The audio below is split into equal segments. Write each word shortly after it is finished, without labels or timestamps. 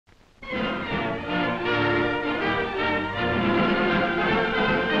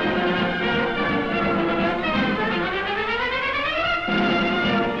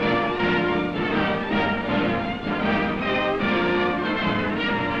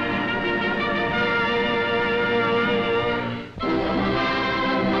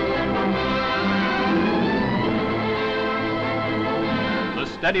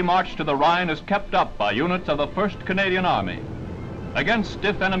steady march to the Rhine is kept up by units of the 1st Canadian Army. Against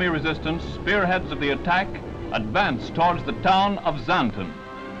stiff enemy resistance, spearheads of the attack advance towards the town of Xanten.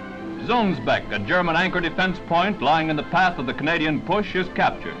 Sonsbeck, a German anchor defense point lying in the path of the Canadian push, is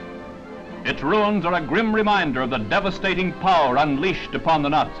captured. Its ruins are a grim reminder of the devastating power unleashed upon the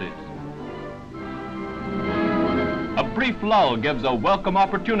Nazis. A brief lull gives a welcome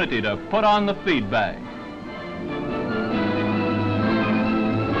opportunity to put on the feed bag.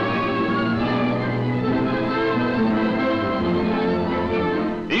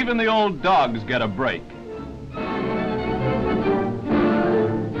 Even the old dogs get a break.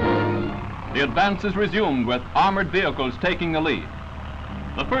 The advance is resumed with armored vehicles taking the lead.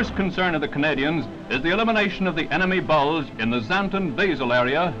 The first concern of the Canadians is the elimination of the enemy bulge in the Xanten-Wesel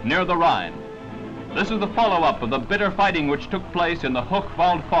area near the Rhine. This is the follow-up of the bitter fighting which took place in the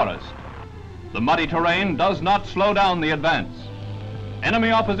Hochwald forest. The muddy terrain does not slow down the advance.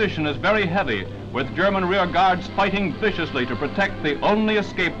 Enemy opposition is very heavy, with German rear guards fighting viciously to protect the only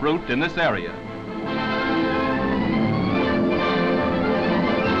escape route in this area.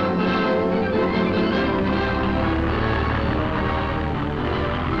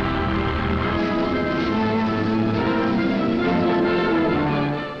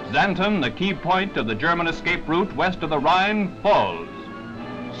 Xanten, the key point of the German escape route west of the Rhine, falls.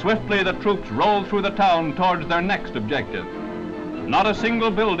 Swiftly the troops roll through the town towards their next objective. Not a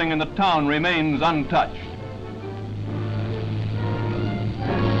single building in the town remains untouched.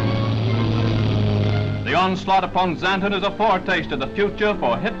 The onslaught upon Xanten is a foretaste of the future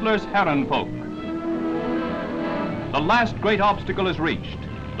for Hitler's Herrenvolk. The last great obstacle is reached,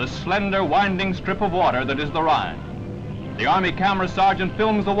 the slender winding strip of water that is the Rhine. The Army camera sergeant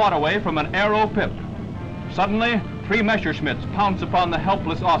films the waterway from an aero pip. Suddenly, 3 Messerschmitts pounce upon the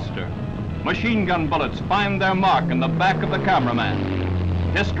helpless Oster. Machine gun bullets find their mark in the back of the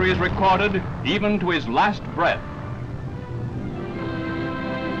cameraman. History is recorded even to his last breath.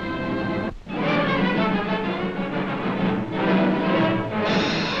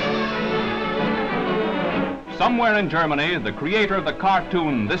 Somewhere in Germany, the creator of the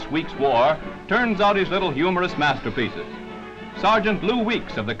cartoon This Week's War turns out his little humorous masterpieces. Sergeant Lew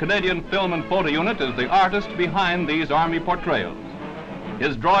Weekes of the Canadian Film and Photo Unit is the artist behind these Army portrayals.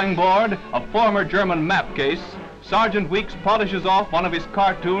 His drawing board, a former German map case, Sergeant Weekes polishes off one of his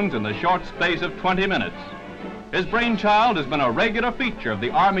cartoons in the short space of 20 minutes. His brainchild has been a regular feature of the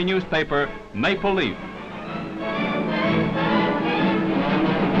Army newspaper Maple Leaf.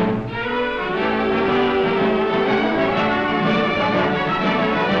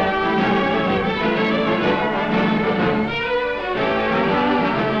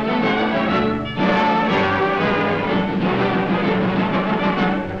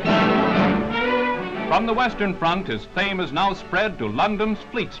 From the Western Front, his fame is now spread to London's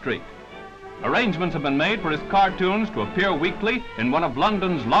Fleet Street. Arrangements have been made for his cartoons to appear weekly in one of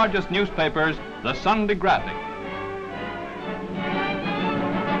London's largest newspapers, the Sunday Graphic.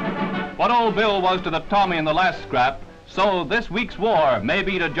 What old Bill was to the Tommy in the last scrap, so this week's war may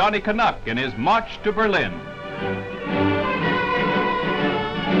be to Johnny Canuck in his march to Berlin.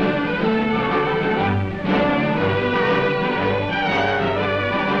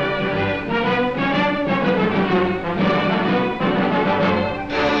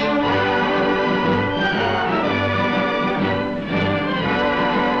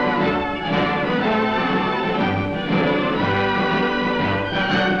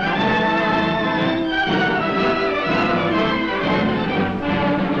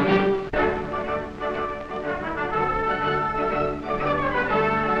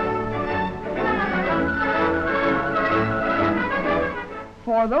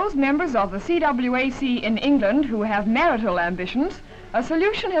 For those members of the CWAC in England who have marital ambitions, a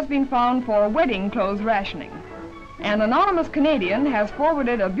solution has been found for wedding clothes rationing. An anonymous Canadian has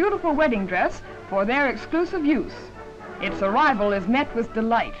forwarded a beautiful wedding dress for their exclusive use. Its arrival is met with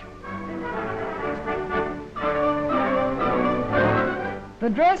delight. The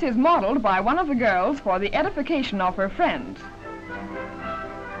dress is modeled by one of the girls for the edification of her friends.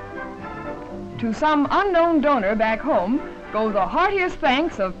 To some unknown donor back home go the heartiest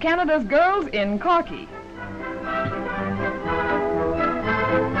thanks of Canada's girls in khaki.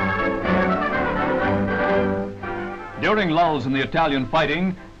 During lulls in the Italian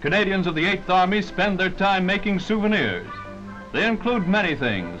fighting, Canadians of the 8th Army spend their time making souvenirs. They include many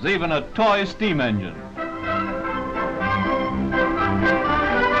things, even a toy steam engine.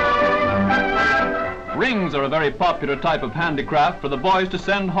 Rings are a very popular type of handicraft for the boys to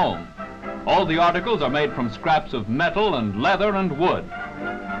send home. All the articles are made from scraps of metal and leather and wood.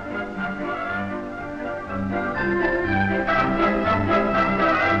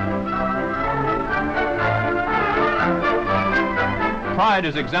 pride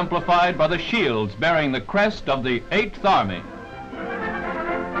is exemplified by the shields bearing the crest of the 8th Army.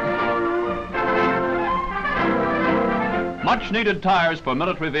 Much-needed tires for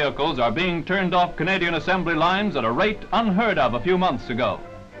military vehicles are being turned off Canadian assembly lines at a rate unheard of a few months ago.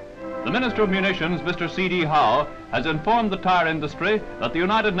 The Minister of Munitions, Mr. C.D. Howe, has informed the tire industry that the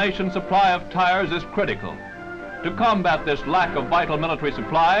United Nations supply of tires is critical. To combat this lack of vital military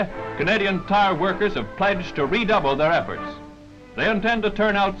supply, Canadian tire workers have pledged to redouble their efforts. They intend to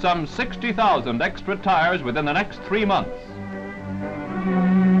turn out some 60,000 extra tires within the next 3 months.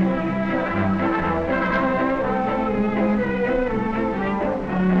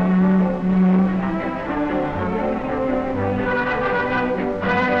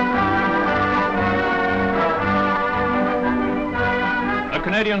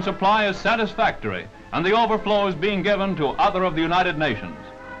 Canadian supply is satisfactory, and the overflow is being given to other of the United Nations.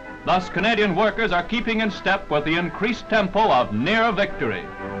 Thus, Canadian workers are keeping in step with the increased tempo of near victory.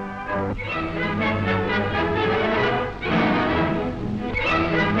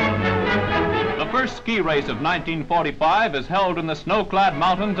 The first ski race of 1945 is held in the snow-clad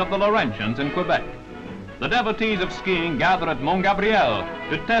mountains of the Laurentians in Quebec. The devotees of skiing gather at Mont Gabriel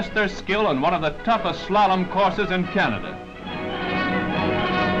to test their skill on one of the toughest slalom courses in Canada.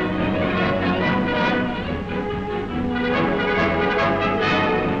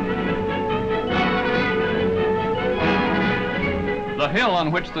 The hill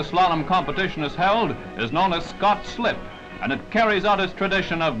on which the slalom competition is held is known as Scott's Slip, and it carries out its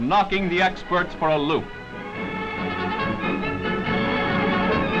tradition of knocking the experts for a loop.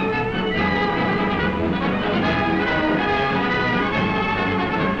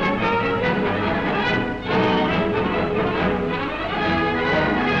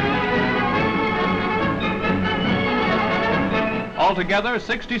 Altogether,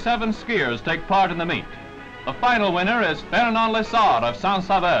 67 skiers take part in the meet. The final winner is Fernand Lessard of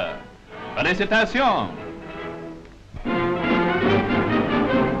Saint-Sauveur. Félicitations!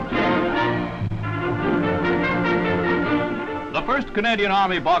 The first Canadian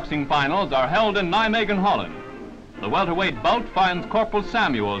Army boxing finals are held in Nijmegen, Holland. The welterweight bout finds Corporal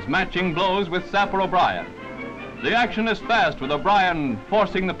Samuels matching blows with Sapper O'Brien. The action is fast, with O'Brien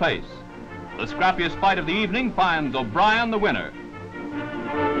forcing the pace. The scrappiest fight of the evening finds O'Brien the winner.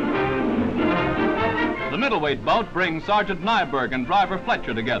 The middleweight bout brings Sergeant Nyberg and driver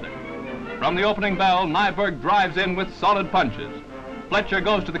Fletcher together. From the opening bell, Nyberg drives in with solid punches. Fletcher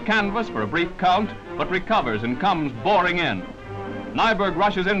goes to the canvas for a brief count, but recovers and comes boring in. Nyberg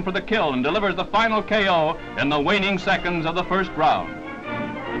rushes in for the kill and delivers the final KO in the waning seconds of the first round.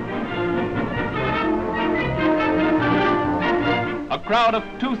 A crowd of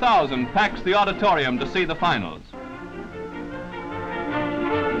 2,000 packs the auditorium to see the finals.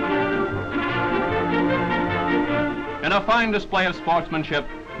 In a fine display of sportsmanship,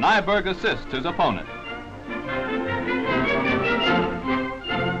 Nyberg assists his opponent.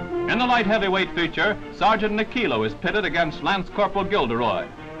 In the light heavyweight feature, Sergeant Nikilo is pitted against Lance Corporal Gilderoy.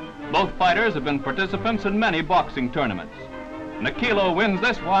 Both fighters have been participants in many boxing tournaments. Nikilo wins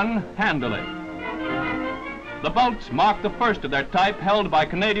this one handily. The bouts mark the first of their type held by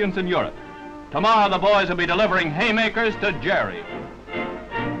Canadians in Europe. Tomorrow the boys will be delivering haymakers to Jerry.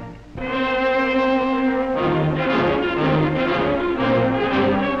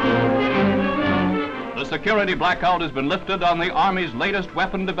 The security blackout has been lifted on the Army's latest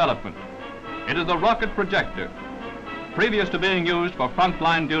weapon development. It is the rocket projector. Previous to being used for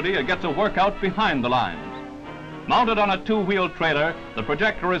frontline duty, it gets a workout behind the lines. Mounted on a two-wheel trailer, the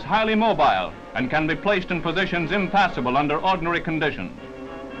projector is highly mobile and can be placed in positions impassable under ordinary conditions.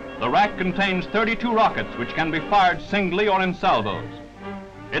 The rack contains 32 rockets which can be fired singly or in salvos.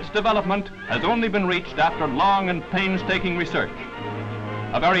 Its development has only been reached after long and painstaking research.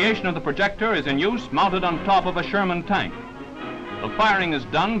 A variation of the projector is in use mounted on top of a Sherman tank. The firing is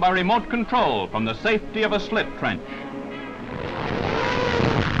done by remote control from the safety of a slit trench.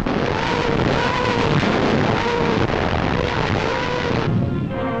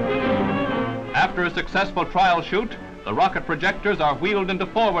 After a successful trial shoot, the rocket projectors are wheeled into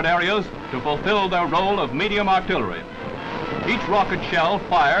forward areas to fulfill their role of medium artillery. Each rocket shell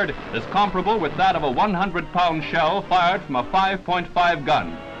fired is comparable with that of a 100-pound shell fired from a 5.5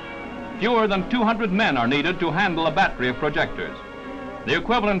 gun. Fewer than 200 men are needed to handle a battery of projectors. The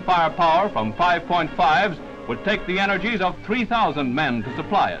equivalent firepower from 5.5s would take the energies of 3,000 men to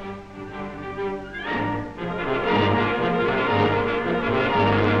supply it.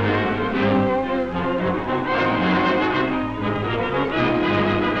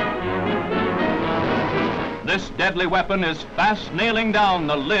 This deadly weapon is fast nailing down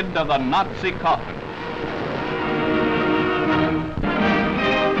the lid of the Nazi coffin.